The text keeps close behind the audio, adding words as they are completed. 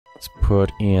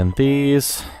put in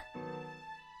these.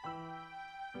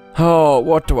 Oh,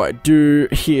 what do I do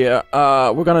here?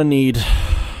 We're gonna need...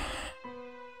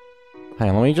 Hang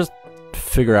on, let me just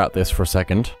figure out this for a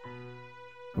second.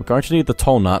 We're going to need the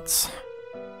toll nuts.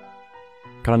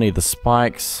 Gonna need the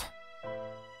spikes.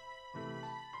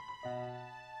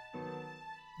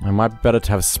 It might be better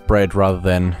to have spread rather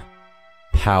than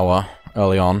power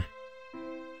early on.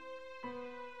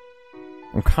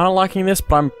 I'm kind of liking this,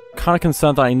 but I'm kind of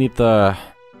concerned that I need the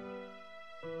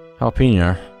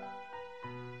jalapeno.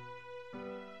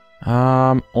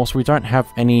 Also we don't have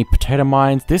any potato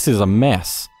mines. This is a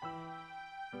mess.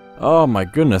 Oh my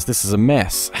goodness, this is a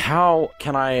mess. How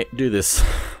can I do this?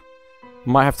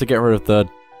 Might have to get rid of the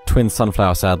twin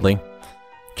sunflower, sadly,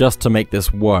 just to make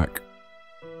this work.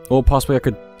 Or possibly I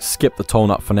could skip the toll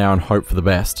nut for now and hope for the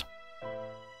best.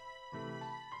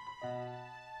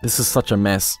 This is such a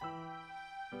mess.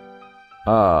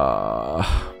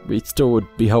 It still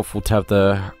would be helpful to have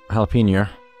the jalapeno.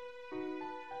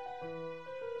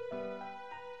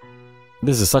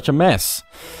 This is such a mess.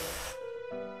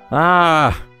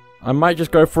 I might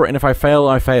just go for it, and if I fail,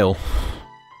 I fail.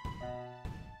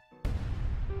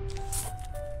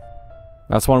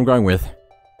 That's what I'm going with.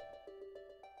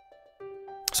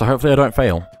 So hopefully I don't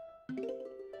fail.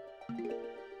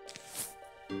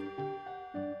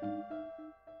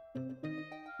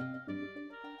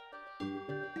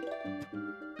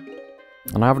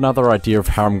 And I have another idea of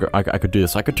how I could do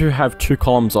this. I could have 2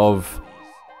 columns of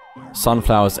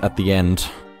sunflowers at the end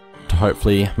to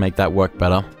hopefully make that work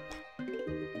better.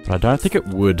 But I don't think it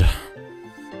would.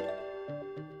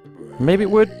 Maybe it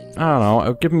would? I don't know.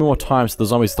 It'll give me more time so the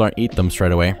zombies don't eat them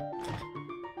straight away.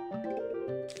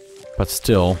 But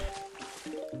still.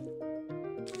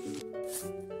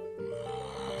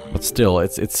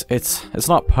 It's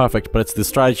not perfect, but it's the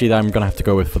strategy that I'm gonna have to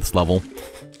go with for this level.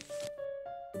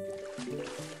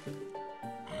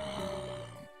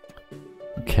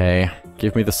 Okay,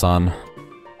 give me the sun.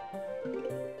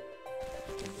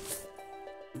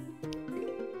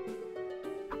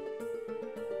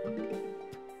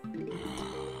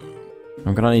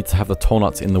 I'm gonna need to have the toll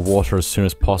nuts in the water as soon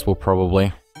as possible,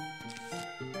 probably.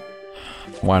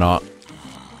 Why not?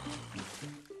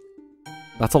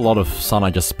 That's a lot of sun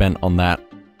I just spent on that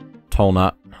toll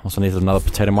nut. Also needed another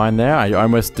potato mine there. I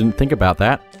almost didn't think about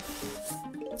that.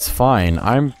 It's fine.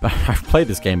 I've played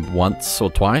this game once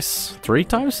or twice. 3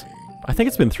 times? I think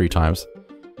it's been 3 times.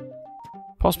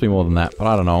 Possibly more than that, but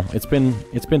I don't know. It's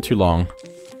been too long,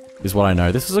 is what I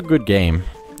know. This is a good game.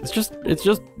 It's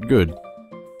just good.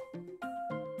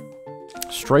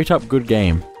 Straight up good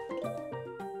game.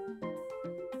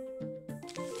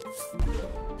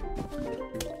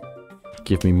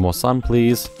 Give me more sun,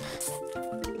 please.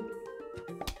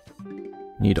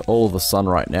 Need all the sun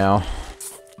right now.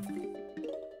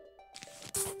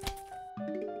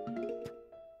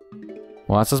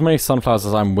 Well, that's as many sunflowers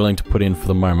as I'm willing to put in for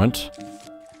the moment.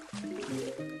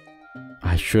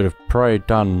 I should have probably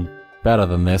done better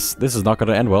than this. This is not going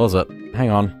to end well, is it? Hang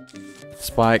on.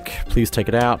 Spike, please take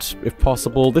it out, if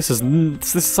possible. This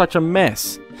is such a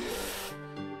mess.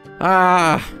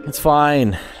 It's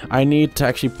fine. I need to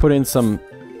actually put in some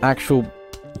actual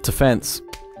defense.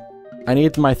 I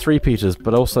need my 3-peaters,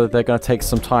 but also they're going to take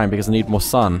some time because I need more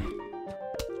sun.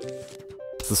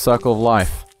 It's the circle of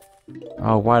life.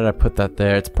 Oh, why did I put that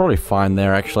there? It's probably fine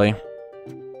there, actually.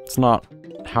 It's not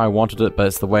how I wanted it, but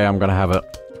it's the way I'm going to have it.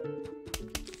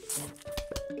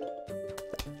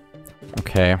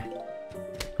 Okay.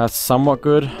 That's somewhat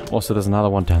good. Also, there's another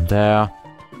one down there.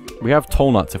 We have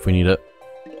toll nuts if we need it.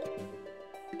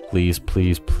 Please,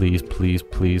 please, please, please,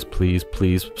 please, please,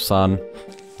 please, sun.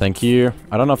 Thank you.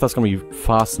 I don't know if that's going to be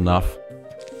fast enough,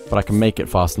 but I can make it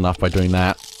fast enough by doing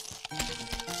that.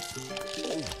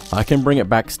 I can bring it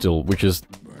back still, which is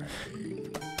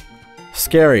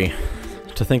scary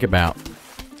to think about.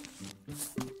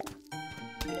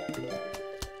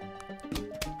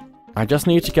 I just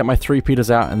need to get my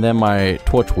 3-peaters out and then my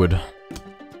torchwood.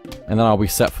 And then I'll be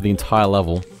set for the entire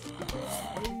level.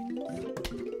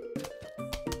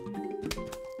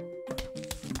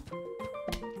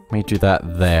 Let me do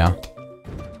that there.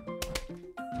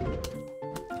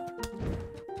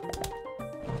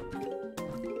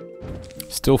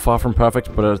 Still far from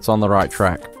perfect, but it's on the right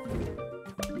track.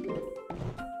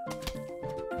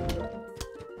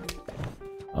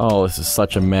 Oh, this is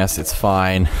such a mess. It's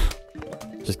fine.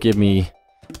 Just give me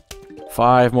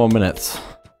 5 more minutes,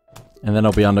 and then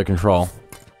I'll be under control.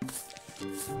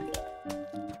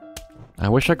 I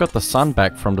wish I got the sun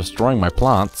back from destroying my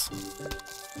plants.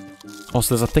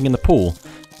 Also, there's a thing in the pool.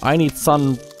 I need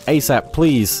sun ASAP,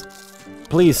 please.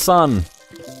 Please, sun.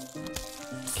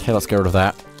 Okay, let's get rid of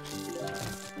that.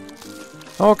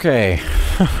 Okay.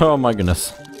 Oh my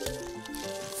goodness.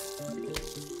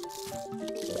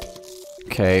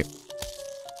 Okay.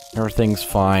 Everything's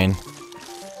fine.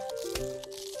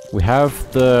 We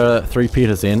have the 3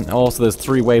 Peters in. Also, there's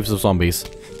 3 waves of zombies.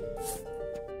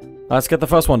 Let's get the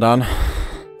first one done.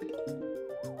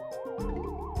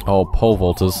 Oh, pole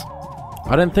vaulters.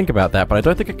 I didn't think about that, but I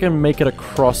don't think I can make it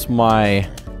across my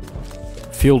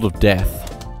field of death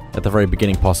at the very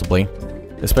beginning, possibly.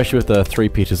 Especially with the 3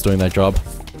 Peters doing their job.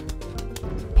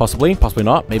 Possibly, possibly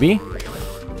not, maybe.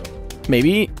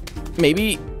 Maybe,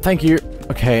 maybe, thank you.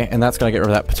 Okay, and that's gonna get rid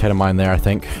of that potato mine there, I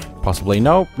think. Possibly,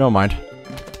 no, never mind.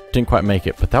 Didn't quite make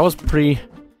it, but that was pretty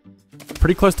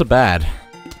close to bad.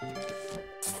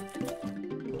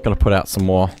 Gonna put out some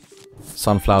more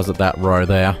sunflowers at that row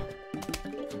there.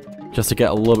 Just to get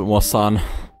a little bit more sun.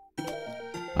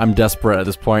 I'm desperate at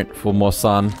this point for more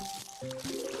sun.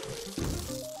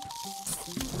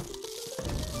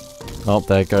 Oh,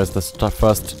 there goes the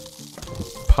first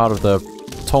part of the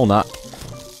toll nut.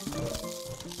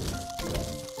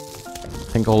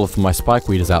 I think all of my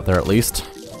spikeweed is out there at least.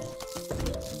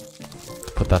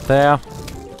 Put that there.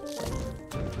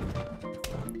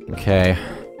 Okay.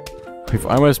 We've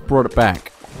almost brought it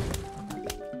back.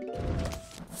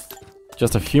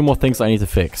 Just a few more things I need to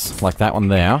fix, like that one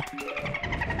there.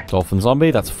 Dolphin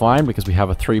zombie, that's fine because we have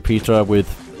a 3 Peter with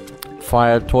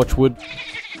fire torchwood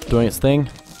doing its thing.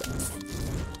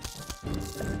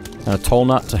 And a toll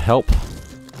nut to help.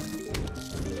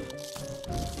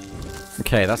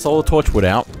 Okay, that's all the torchwood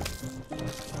out.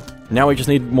 Now we just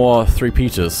need more 3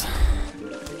 Peters.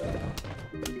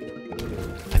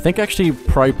 I think actually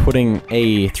probably putting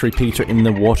a 3 Peter in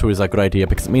the water is a good idea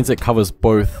because it means it covers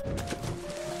both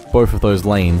of those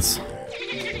lanes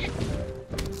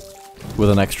with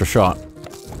an extra shot.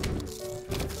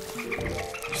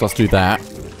 So let's do that.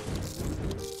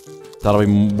 That'll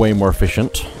be way more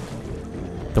efficient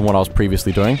than what I was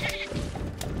previously doing.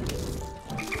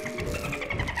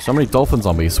 So many dolphin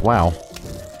zombies, wow.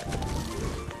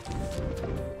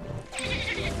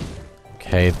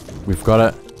 Okay, we've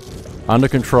got it under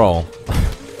control.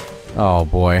 Oh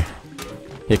boy.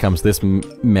 Here comes this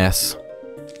mess.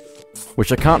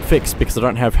 Which I can't fix because I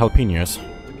don't have jalapenos.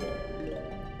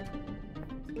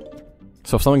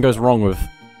 So if something goes wrong with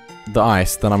the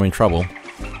ice, then I'm in trouble.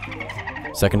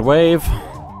 Second wave.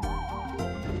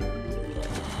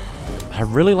 I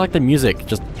really like the music,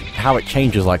 just how it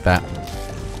changes like that.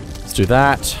 Let's do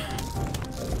that.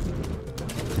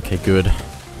 Okay, good.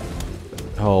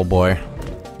 Oh boy.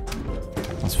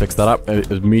 Let's fix that up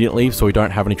immediately so we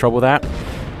don't have any trouble with that.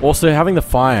 Also, having the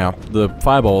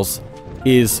fireballs,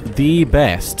 is the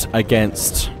best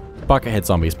against buckethead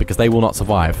zombies because they will not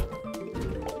survive.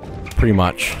 Pretty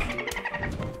much.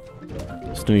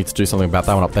 Still need to do something about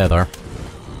that one up there though.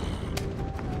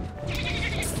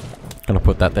 Gonna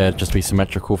put that there just to be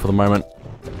symmetrical for the moment.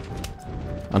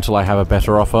 Until I have a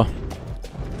better offer.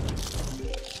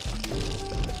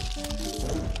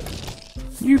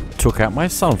 You took out my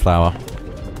sunflower.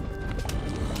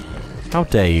 How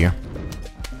dare you?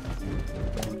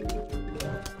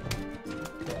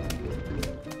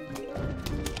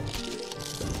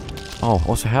 Oh,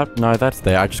 also how... No, that's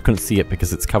there. I just couldn't see it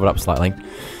because it's covered up slightly.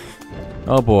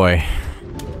 Oh boy.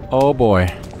 Oh boy.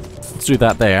 Let's do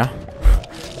that there.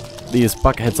 These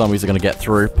buckethead zombies are going to get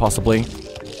through, possibly.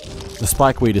 The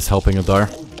spikeweed is helping them though.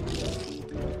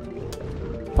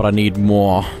 But I need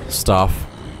more stuff.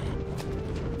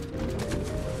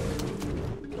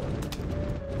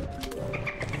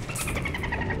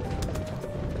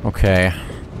 Okay.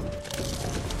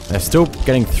 They're still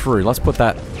getting through. Let's put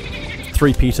that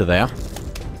 3 Peter there.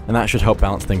 And that should help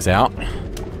balance things out.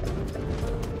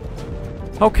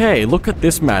 Okay, look at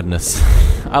this madness.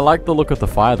 I like the look of the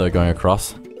fire though going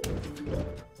across.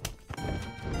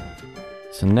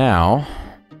 So now,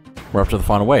 we're up to the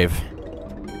final wave.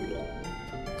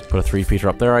 Let's put a 3 Peter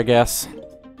up there, I guess.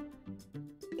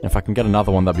 If I can get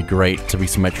another one, that'd be great to be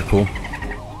symmetrical.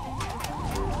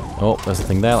 Oh, there's a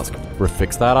thing there. Let's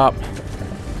fix that up.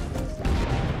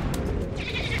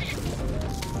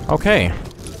 Okay.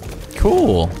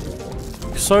 Cool.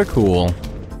 So cool.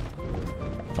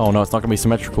 Oh no, it's not gonna be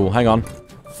symmetrical. Hang on.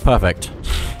 Perfect.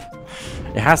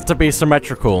 It has to be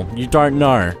symmetrical. You don't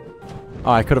know.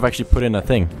 Oh, I could have actually put in a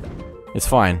thing. It's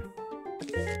fine.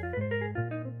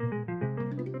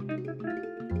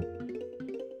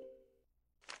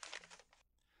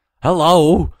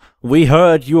 Hello! We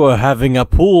heard you are having a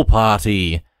pool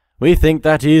party. We think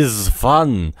that is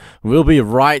fun. We'll be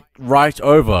right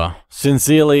over.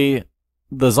 Sincerely,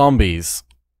 the zombies.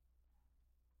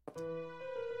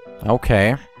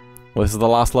 Okay. Well, this is the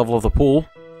last level of the pool.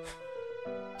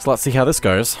 So let's see how this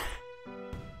goes.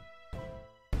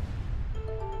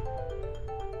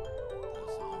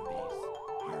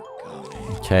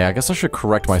 Okay, I guess I should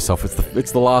correct myself.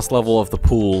 It's the last level of the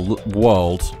pool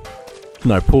world.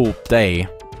 No, pool day.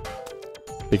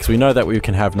 Because we know that we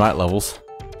can have night levels.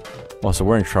 Oh, so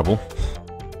we're in trouble.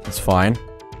 It's fine.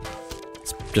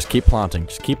 Just keep planting.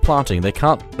 Just keep planting. They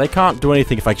can't do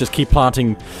anything if I just keep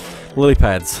planting lily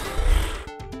pads.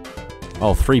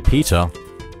 Oh, 3 Peter.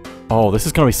 Oh, this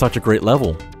is gonna be such a great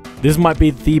level. This might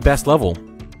be the best level.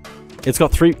 It's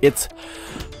got 3...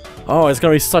 Oh, it's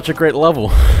gonna be such a great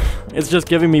level. It's just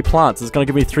giving me plants. It's gonna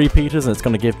give me 3 Peters, and it's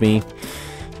gonna give me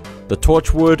the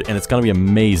torchwood, and it's gonna be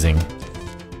amazing.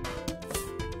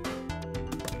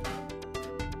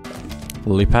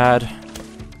 Lily pad.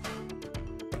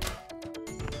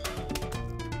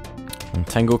 And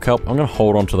tangle kelp. I'm gonna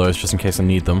hold on to those just in case I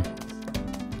need them.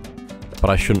 But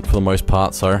I shouldn't for the most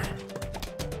part, so...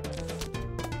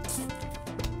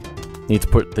 Need to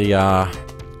put the,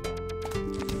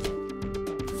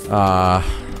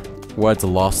 words are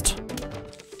lost.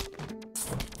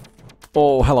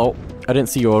 Oh, hello. I didn't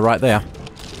see you were right there.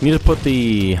 Need to put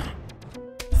the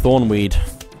thornweed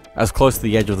as close to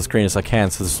the edge of the screen as I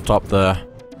can so to stop the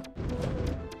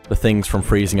things from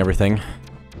freezing everything.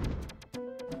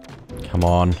 Come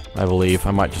on, I believe.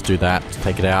 I might just do that to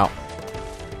take it out.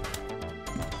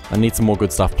 I need some more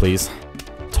good stuff, please.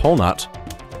 Toll nut.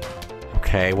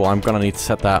 Okay, well I'm gonna need to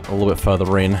set that a little bit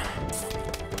further in.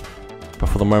 But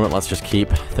for the moment, let's just keep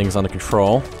things under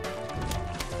control.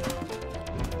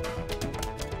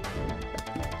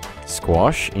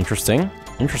 Squash, interesting.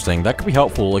 Interesting, that could be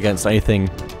helpful against anything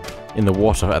in the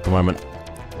water at the moment.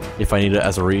 If I need it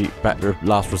as a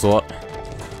last resort.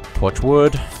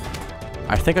 Torchwood.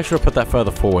 I think I should have put that further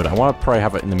forward. I want to probably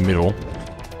have it in the middle.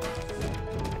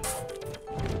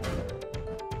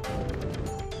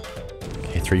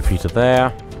 Okay, 3 Peter there.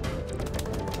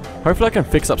 Hopefully I can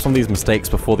fix up some of these mistakes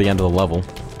before the end of the level.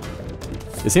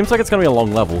 It seems like it's going to be a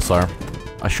long level, so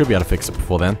I should be able to fix it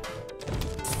before then.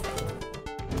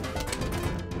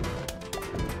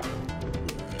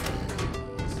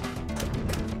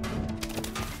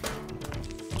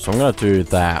 So I'm going to do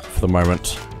that for the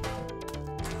moment.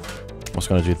 I'm just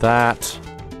going to do that.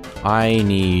 I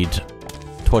need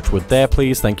torchwood there,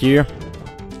 please. Thank you.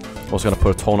 Also going to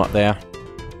put a toll nut there.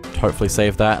 To hopefully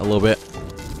save that a little bit.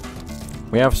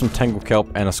 We have some tangle kelp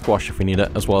and a squash if we need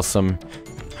it, as well as some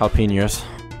jalapenos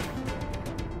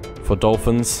for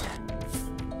dolphins.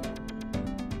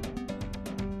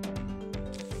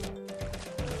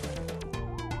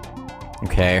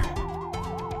 Okay.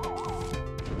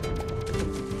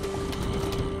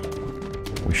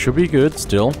 We should be good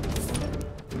still.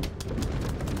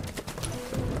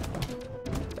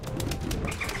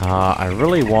 I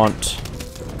really want...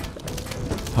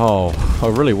 Oh, I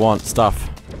really want stuff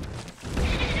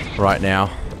right now.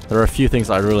 There are a few things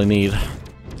I really need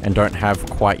and don't have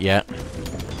quite yet.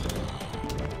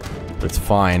 But it's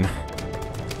fine.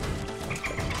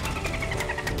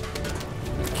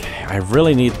 Okay, I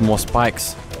really need more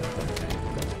spikes.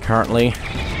 Currently.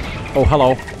 Oh,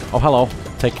 hello. Oh, hello.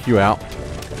 Take you out.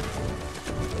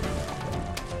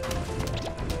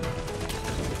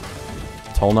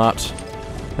 Toll nut.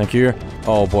 Thank you.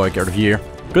 Oh boy, get rid of you.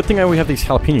 Good thing we have these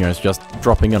jalapenos just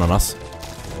dropping in on us.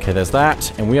 Okay, there's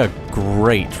that, and we are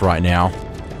great right now.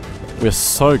 We're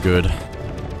so good.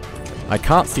 I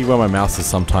can't see where my mouse is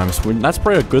sometimes. That's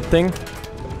probably a good thing,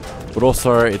 but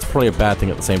also it's probably a bad thing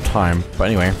at the same time. But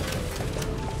anyway.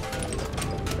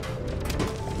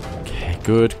 Okay,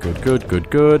 good, good, good, good,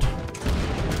 good.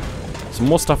 Some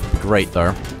more stuff would be great,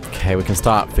 though. Okay, we can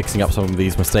start fixing up some of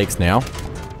these mistakes now.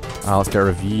 Let's get rid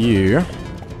of you.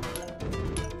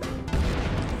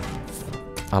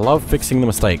 I love fixing the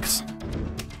mistakes.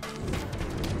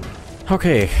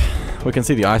 Okay, we can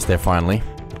see the ice there finally.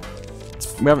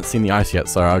 We haven't seen the ice yet,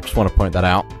 so I just want to point that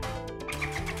out.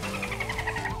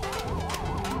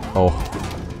 Oh,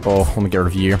 let me get rid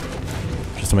of you.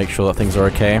 Just to make sure that things are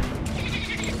okay.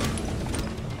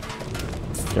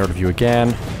 Get rid of you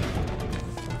again.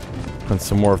 Put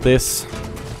some more of this.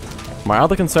 My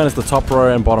other concern is the top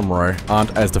row and bottom row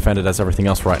aren't as defended as everything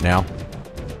else right now.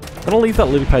 I'm gonna leave that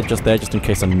lily pad just there just in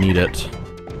case I need it.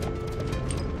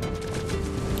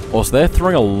 Also, they're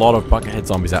throwing a lot of buckethead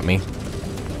zombies at me.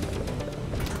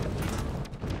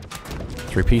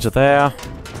 3 Peter there.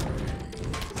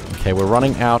 Okay, we're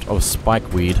running out of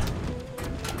spikeweed.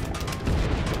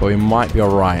 But we might be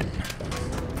alright.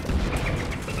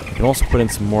 We can also put in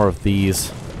some more of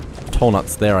these toll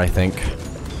nuts there, I think.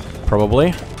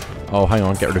 Probably. Oh, hang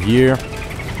on, get rid of you.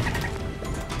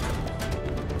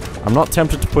 I'm not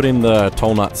tempted to put in the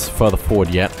toll nuts further forward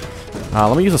yet.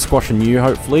 Let me use a squash on you,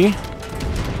 hopefully.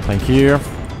 Thank you.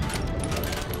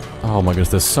 Oh my goodness,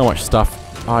 there's so much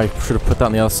stuff I should have put that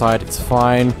on the other side. It's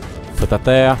fine. Put that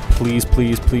there. Please,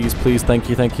 please, please, please. Thank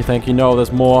you, thank you, thank you. No,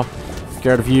 there's more.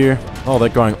 Scared of you. Oh, they're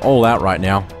going all out right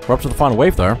now. We're up to the final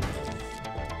wave, though.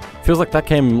 Feels like that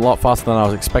came a lot faster than I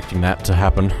was expecting that to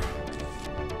happen.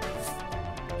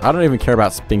 I don't even care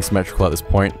about being symmetrical at this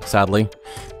point, sadly.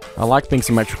 I like being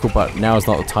symmetrical, but now is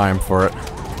not the time for it.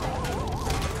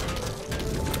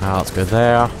 Let's go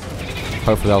there.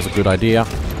 Hopefully that was a good idea.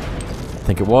 I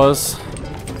think it was.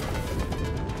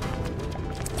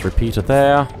 Let's repeat it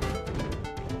there.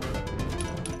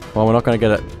 Well, we're not going to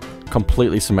get it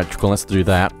completely symmetrical. Let's do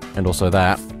that, and also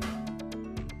that.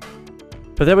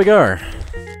 But there we go.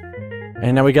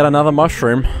 And now we get another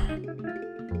mushroom.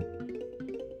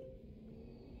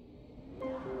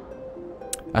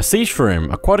 A sea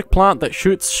shroom, aquatic plant that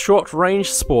shoots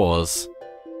short-range spores.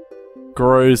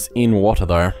 Grows in water,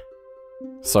 though.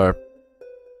 So,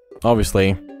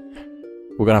 obviously,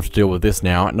 we're gonna have to deal with this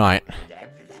now at night.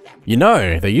 You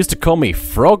know, they used to call me a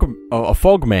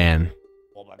fog man.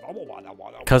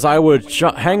 Because I would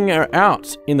hang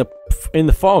out in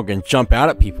the fog and jump out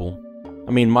at people.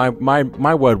 I mean, my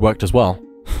word worked as well.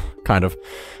 Kind of.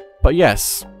 But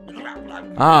yes.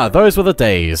 Ah, those were the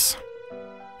days.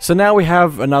 So now we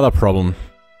have another problem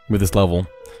with this level.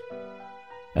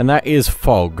 And that is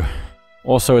fog.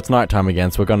 Also, it's nighttime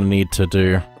again, so we're going to need to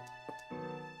do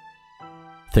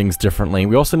things differently.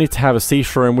 We also need to have a sea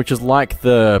shroom, which is like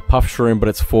the puff shroom, but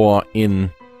it's for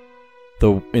in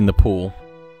the pool.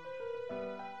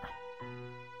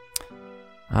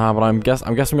 But I'm guessing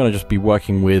I'm going to just be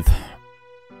working with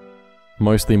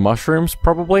mostly mushrooms,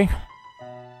 probably.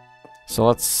 So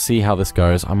let's see how this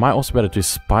goes. I might also better do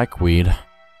spikeweed.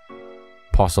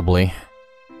 Possibly.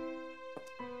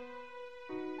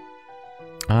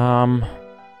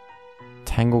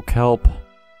 Tangle kelp.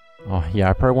 Oh, yeah,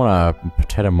 I probably want a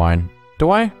potato mine.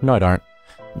 Do I? No, I don't.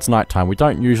 It's nighttime. We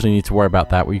don't usually need to worry about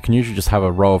that. We can usually just have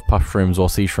a row of puff shrooms or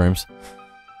sea shrooms.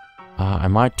 I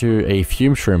might do a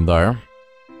fume shroom, though.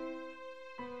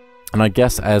 And I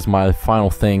guess as my final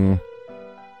thing,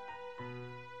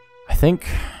 I think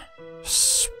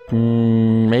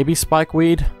maybe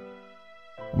spikeweed,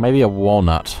 maybe a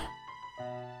walnut.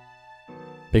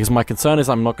 Because my concern is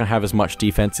I'm not going to have as much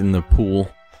defense in the pool,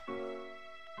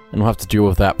 and we'll have to deal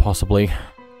with that possibly.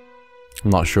 I'm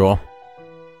not sure.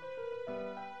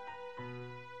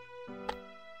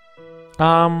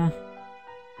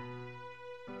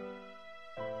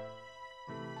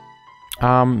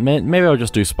 Maybe I'll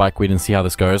just do spikeweed and see how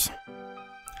this goes.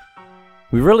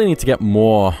 We really need to get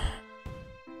more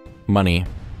money.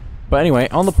 But anyway,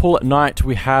 on the pool at night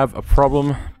we have a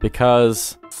problem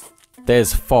because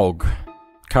there's fog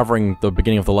covering the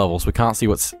beginning of the levels. We can't see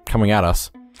what's coming at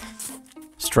us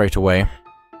straight away.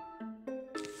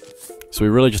 So we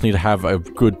really just need to have a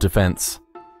good defense.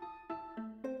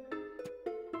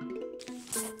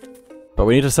 But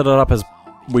we need to set it up as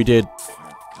we did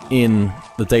in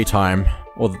the daytime,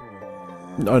 or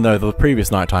oh no, the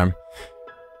previous nighttime.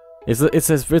 It's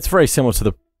very similar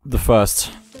to the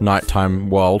first nighttime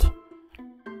world.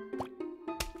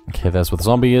 Okay, there's where the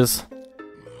zombie is.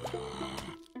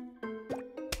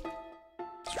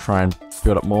 Let's try and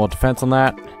build up more defense on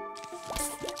that.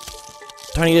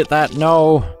 Don't eat that,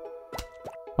 no!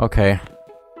 Okay.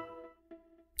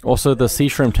 Also, the sea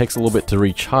shroom takes a little bit to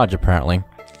recharge, apparently.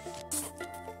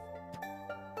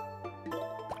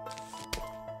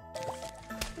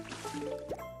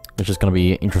 Which is going to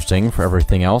be interesting for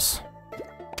everything else.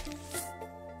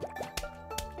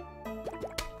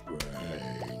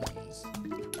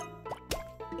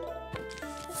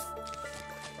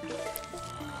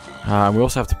 We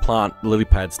also have to plant lily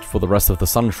pads for the rest of the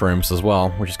sun shrooms as well,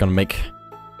 which is going to make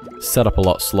setup a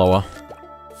lot slower.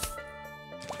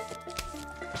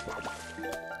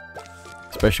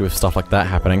 Especially with stuff like that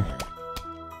happening.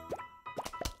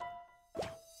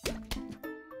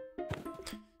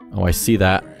 Oh, I see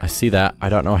that. I see that. I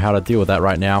don't know how to deal with that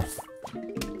right now.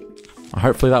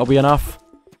 Hopefully that'll be enough.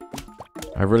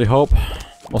 I really hope.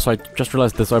 Also, I just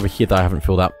realized there's over here that I haven't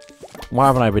filled up. Why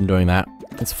haven't I been doing that?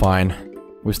 It's fine.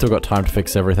 We've still got time to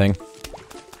fix everything.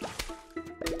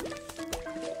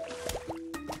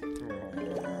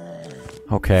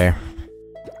 Okay.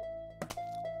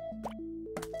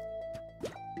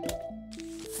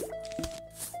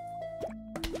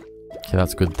 Okay,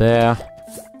 that's good there.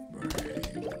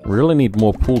 We really need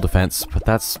more pool defense, but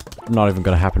that's not even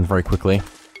going to happen very quickly.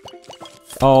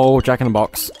 Oh,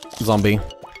 Jack-in-the-Box zombie.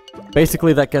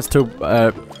 Basically, that gets to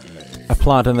a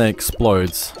plant and then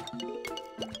explodes.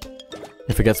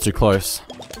 If it gets too close.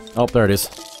 Oh, there it is.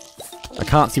 I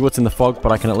can't see what's in the fog,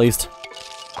 but I can at least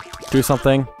do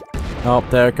something. Oh,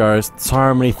 there it goes.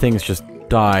 So many things just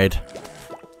died.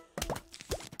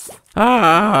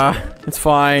 Ah, it's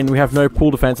fine. We have no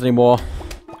pool defense anymore.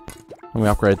 And we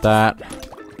upgrade that.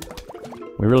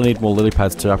 We really need more lily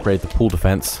pads to upgrade the pool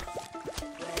defense.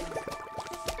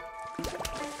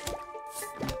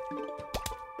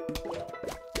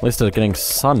 At least they're getting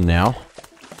sun now.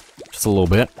 Just a little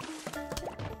bit.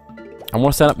 I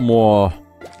want to set up more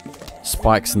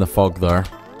spikes in the fog though.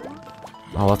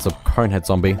 Oh, that's a conehead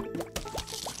zombie.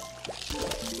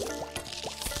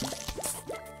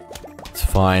 It's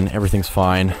fine. Everything's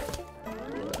fine.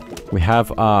 We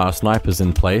have our snipers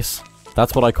in place.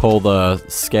 That's what I call the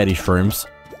scaredy shrooms,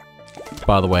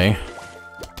 by the way.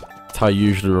 That's how I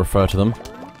usually refer to them.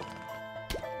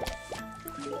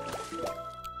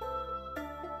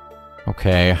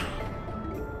 Okay.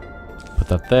 Put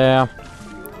that there.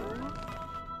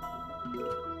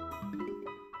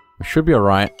 We should be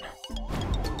alright.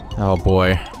 Oh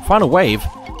boy. Final wave?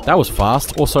 That was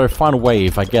fast. Also, final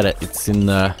wave, I get it. It's in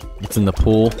the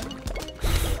pool.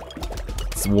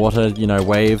 It's water, you know,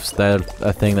 waves. They're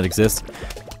a thing that exists.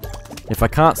 If I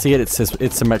can't see it,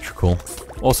 it's symmetrical.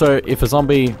 Also, if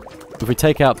we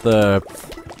take out the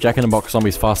Jack-in-the-Box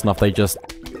zombies fast enough, they just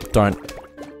don't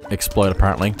explode,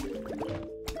 apparently.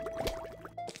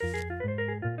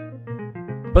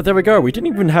 But there we go, we didn't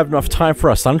even have enough time for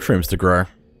our sun shrooms to grow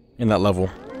in that level.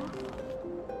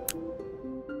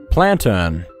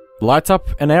 Planturn. Lights up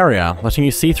an area, letting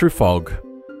you see through fog.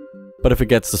 But if it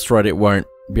gets destroyed, it won't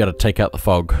be able to take out the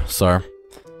fog, so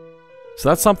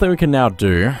that's something we can now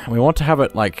do. We want to have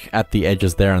it, like, at the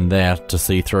edges there and there to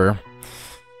see through.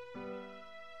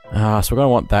 So we're gonna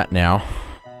want that now.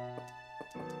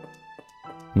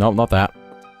 Nope, not that.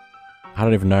 I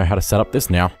don't even know how to set up this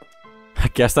now. I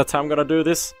guess that's how I'm gonna do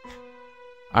this.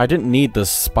 I didn't need the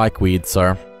spike weed,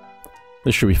 so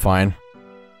this should be fine.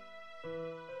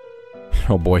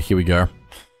 Oh boy, here we go.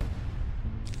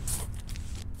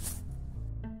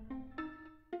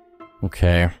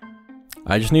 Okay.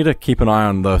 I just need to keep an eye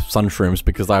on the sun shrooms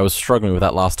because I was struggling with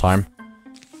that last time.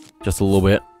 Just a little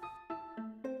bit.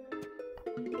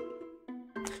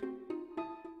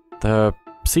 The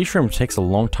sea shroom takes a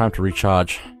long time to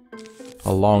recharge.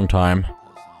 A long time.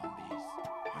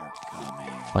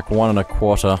 Like 1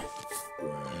 1/4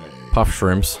 puff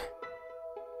shrooms.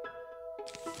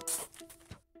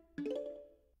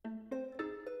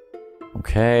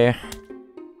 Okay.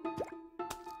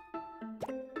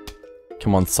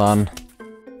 Come on, sun.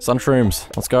 Sun shrooms,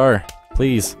 let's go.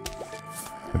 Please.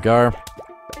 Here we go.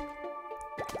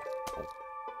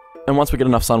 And once we get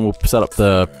enough sun, we'll set up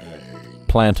the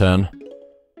planturn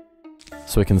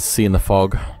so we can see in the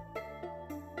fog.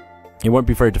 It won't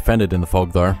be very defended in the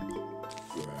fog, though.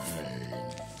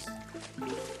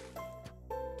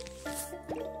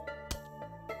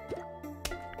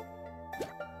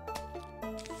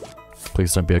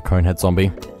 Please don't be a conehead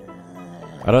zombie.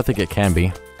 I don't think it can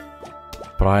be,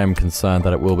 but I am concerned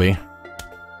that it will be.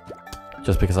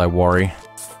 Just because I worry.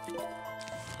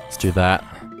 Let's do that.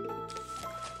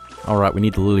 Alright, we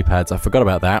need the lily pads. I forgot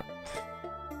about that.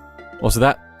 Also,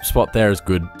 that spot there is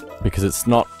good, because it's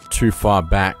not too far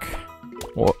back.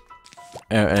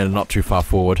 And not too far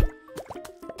forward.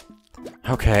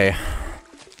 Okay.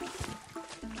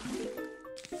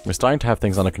 We're starting to have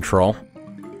things under control.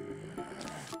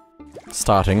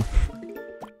 Starting.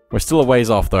 We're still a ways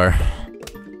off, though.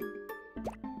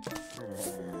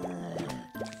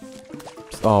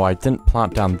 Oh, I didn't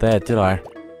plant down there, did I?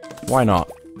 Why not?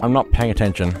 I'm not paying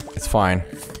attention. It's fine.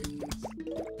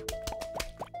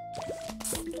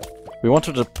 We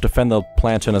wanted to defend the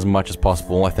plantain as much as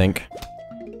possible, I think.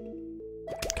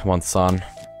 Come on, sun.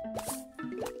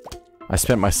 I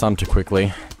spent my sun too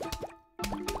quickly.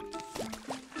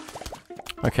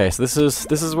 Okay, so this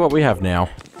is what we have now.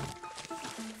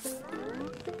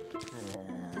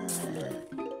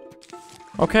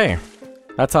 Okay.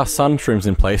 That's our sun shrooms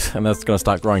in place, and that's gonna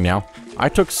start growing now. I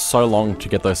took so long to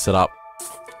get those set up.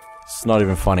 It's not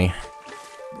even funny.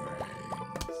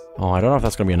 Oh, I don't know if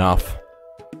that's gonna be enough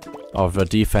of a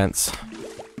defense.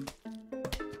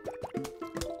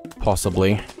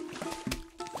 Possibly.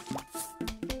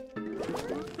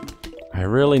 I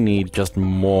really need just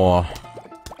more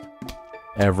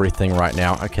everything right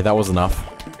now. Okay, that was enough.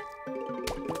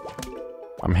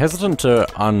 I'm hesitant to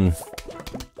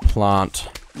unplant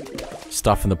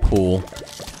stuff in the pool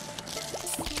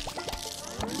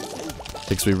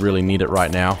because we really need it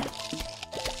right now.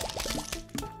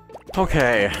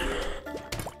 Okay.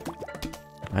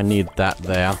 I need that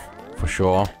there, for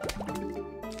sure.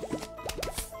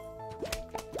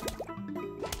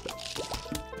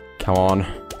 Come on.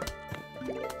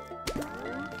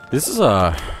 This is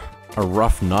a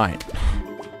rough night.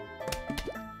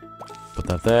 Put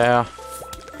that there.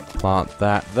 Plant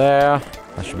that there.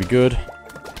 That should be good.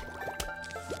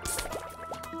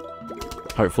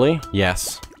 Hopefully.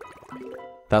 Yes.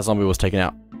 That zombie was taken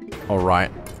out.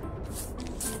 Alright.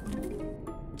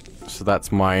 So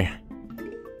that's my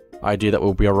idea that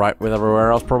we'll be alright with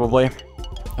everywhere else, probably.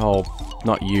 Oh,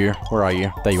 not you. Where are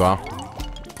you? There you are.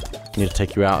 Need to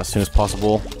take you out as soon as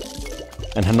possible.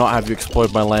 And not have you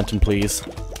explode my lantern, please.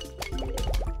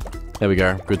 There we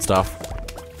go. Good stuff.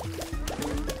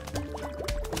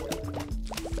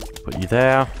 Put you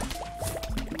there.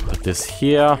 Put this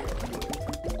here.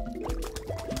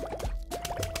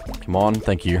 Come on,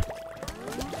 thank you.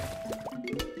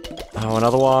 Oh,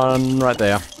 another one right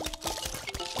there.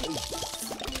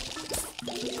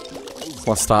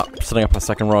 Let's start setting up our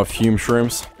second row of fume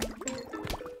shrooms.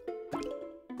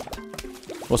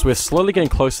 Also, we're slowly getting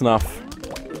close enough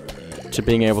to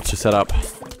being able to set up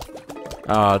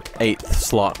our 8th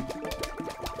slot.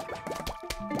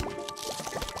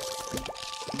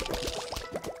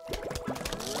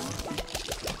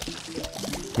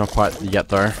 Not quite yet,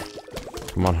 though.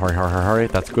 Come on, hurry, hurry, hurry, hurry.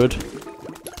 That's good.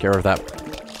 Get rid of that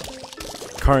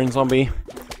cone zombie.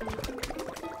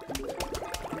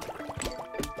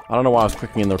 I don't know why I was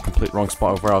clicking in the complete wrong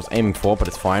spot of where I was aiming for, but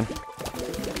it's fine.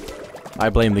 I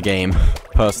blame the game,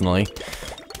 personally.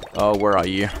 Oh, where are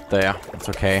you? There. It's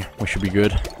okay. We should be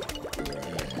good.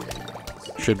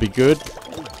 Should be good.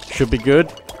 Should be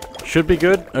good. Should be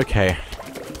good. Okay.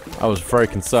 I was very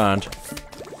concerned.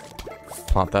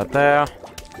 Plant that there.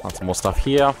 Plant some more stuff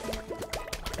here.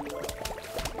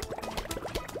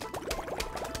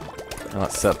 And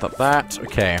let's set up that.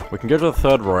 Okay, we can go to the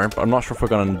third row, but I'm not sure if we're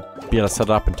going to be able to set it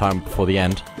up in time before the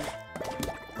end.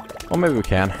 Or maybe we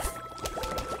can.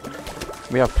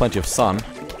 We have plenty of sun.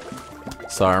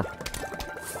 So, I'm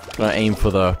gonna aim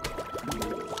for the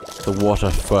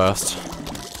water first.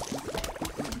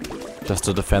 Just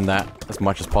to defend that as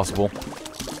much as possible.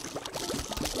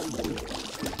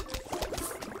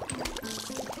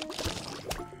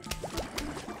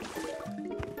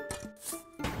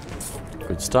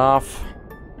 Good stuff.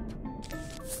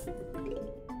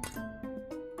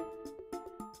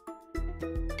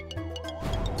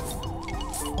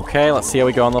 Okay, let's see how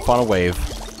we go on the final wave.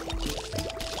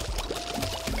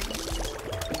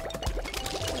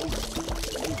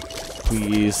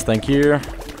 Please, thank you.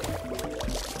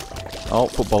 Oh,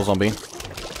 football zombie.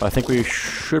 But I think we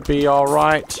should be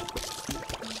alright.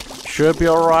 Should be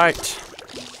alright.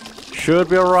 Should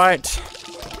be alright.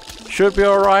 Should be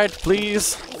alright,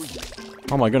 please.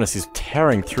 Oh my goodness, he's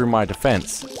tearing through my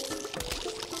defense.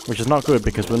 Which is not good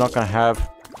because we're not going to have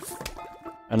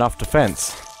enough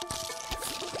defense.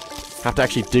 Have to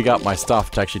actually dig up my stuff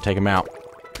to actually take him out.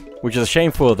 Which is a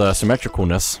shame for the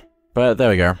symmetricalness. But there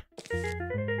we go.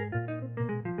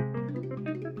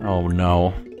 Oh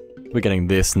no. We're getting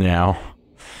this now.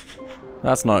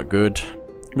 That's not good.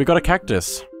 We got a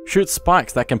cactus. Shoot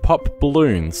spikes that can pop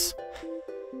balloons.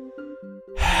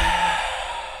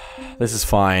 This is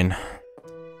fine.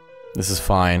 This is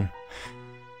fine.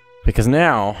 Because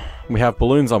now we have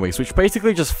balloon zombies, which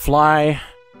basically just fly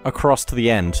across to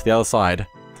the end, to the other side.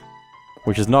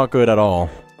 Which is not good at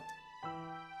all.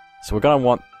 So we're gonna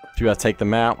want to take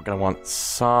them out. We're gonna want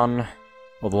sun,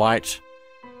 or the light.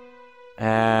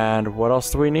 And what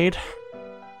else do we need?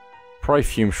 Probably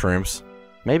fume shrooms.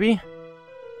 Maybe?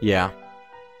 Yeah.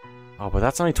 Oh, but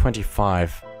that's only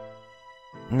 25.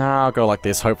 Nah, I'll go like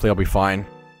this. Hopefully I'll be fine.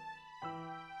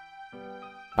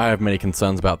 I have many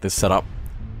concerns about this setup.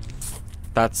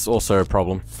 That's also a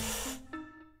problem.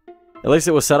 At least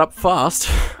it was set up fast.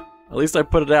 At least I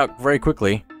put it out very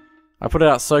quickly. I put it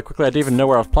out so quickly I didn't even know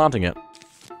where I was planting it.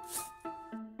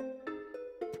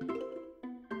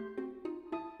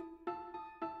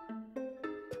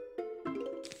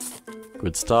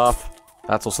 Good stuff.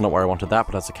 That's also not where I wanted that,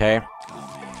 but that's okay.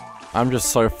 I'm just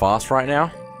so fast right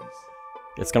now.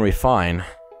 It's gonna be fine.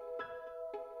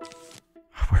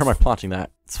 Where am I planting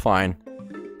that? It's fine.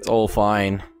 It's all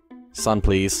fine. Sun,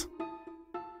 please.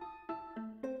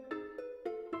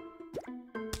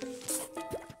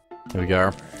 There we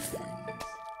go.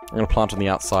 I'm gonna plant on the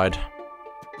outside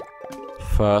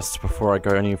first before I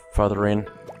go any further in.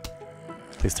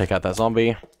 Please take out that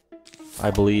zombie. I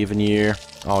believe in you.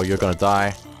 Oh, you're gonna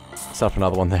die. Set up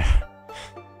another one there.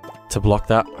 To block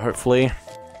that, hopefully.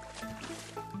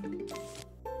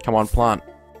 Come on, plant.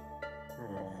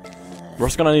 We're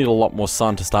also gonna need a lot more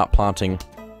sun to start planting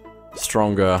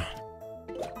stronger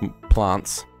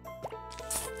plants.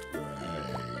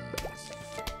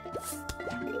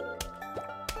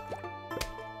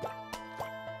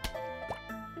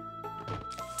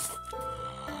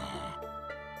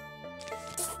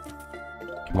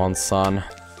 Come on, sun.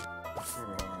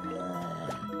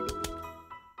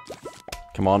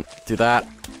 Come on, do that.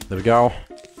 There we go.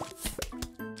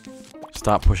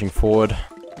 Start pushing forward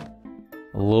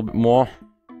a little bit more.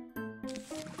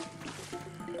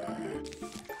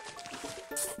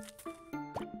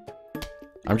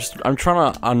 I'm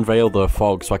trying to unveil the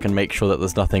fog so I can make sure that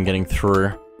there's nothing getting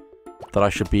through that I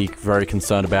should be very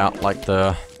concerned about, like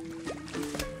the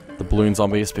balloon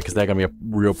zombies, because they're gonna be a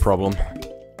real problem.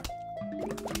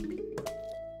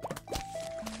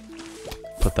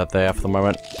 Put that there for the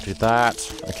moment. Do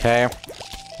that. Okay.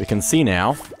 We can see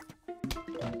now.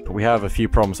 But we have a few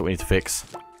problems that we need to fix.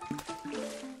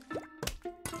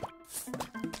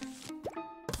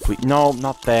 No,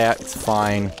 not there. It's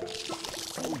fine.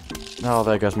 Oh,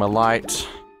 there goes my light.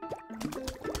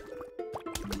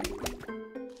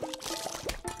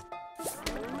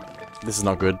 This is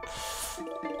not good.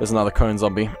 There's another cone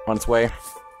zombie on its way.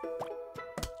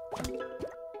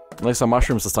 At least our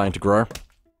mushrooms are starting to grow.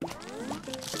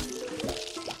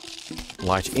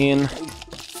 Light in.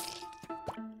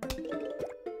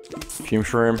 Fume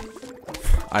shroom.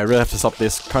 I really have to stop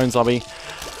this cone zombie.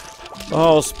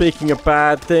 Oh, speaking of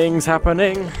bad things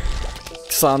happening.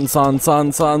 Sun, sun,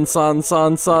 sun, sun, sun,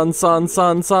 sun, sun, sun,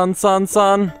 sun, sun, sun,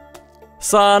 sun.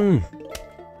 Sun!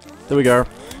 There we go.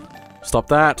 Stop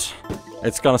that.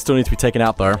 It's gonna still need to be taken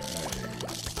out though.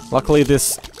 Luckily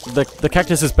the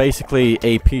cactus is basically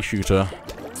a pea shooter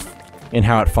in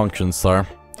how it functions though.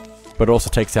 But it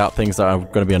also takes out things that are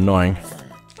gonna be annoying.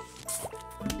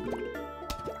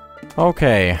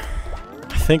 Okay.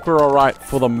 I think we're alright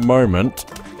for the moment.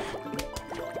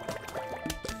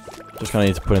 Just gonna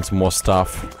need to put in some more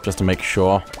stuff, just to make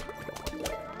sure.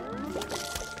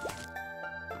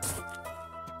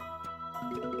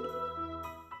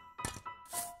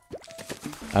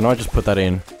 I know I just put that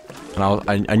in,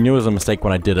 and I knew it was a mistake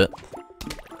when I did it.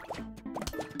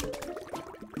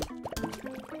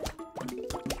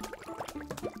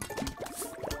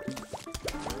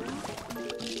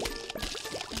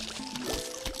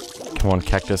 Come on,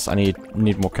 cactus. I need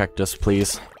more cactus,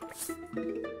 please.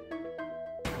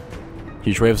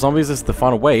 Huge wave of zombies. This is the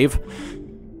final wave.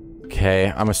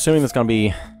 Okay, I'm assuming there's gonna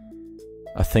be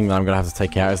a thing that I'm gonna have to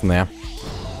take out, isn't there?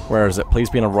 Where is it? Please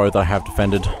be in a row that I have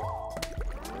defended.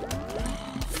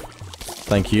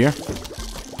 Thank you.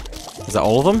 Is that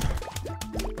all of them?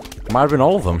 Might have been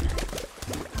all of them.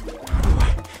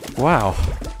 Wow.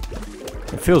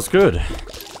 It feels good.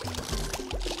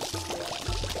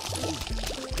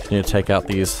 Need to take out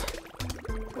these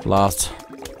last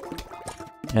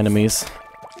enemies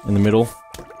in the middle.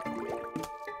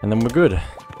 And then we're good.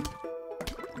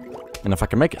 And if I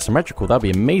can make it symmetrical, that'd be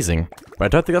amazing. But I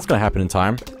don't think that's gonna happen in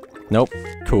time. Nope.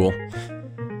 Cool.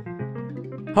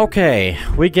 Okay,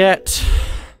 we get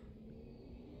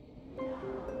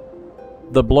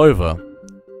the blover.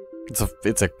 It's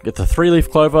a 3-leaf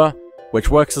clover, which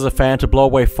works as a fan to blow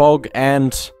away fog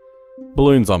and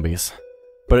balloon zombies.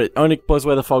 But it only blows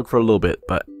away the fog for a little bit,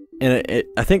 but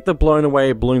I think the blown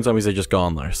away balloon zombies are just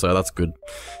gone though, so that's good.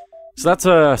 So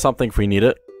that's something if we need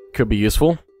it. Could be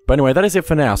useful. But anyway, that is it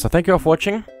for now, so thank you all for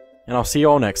watching, and I'll see you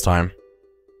all next time.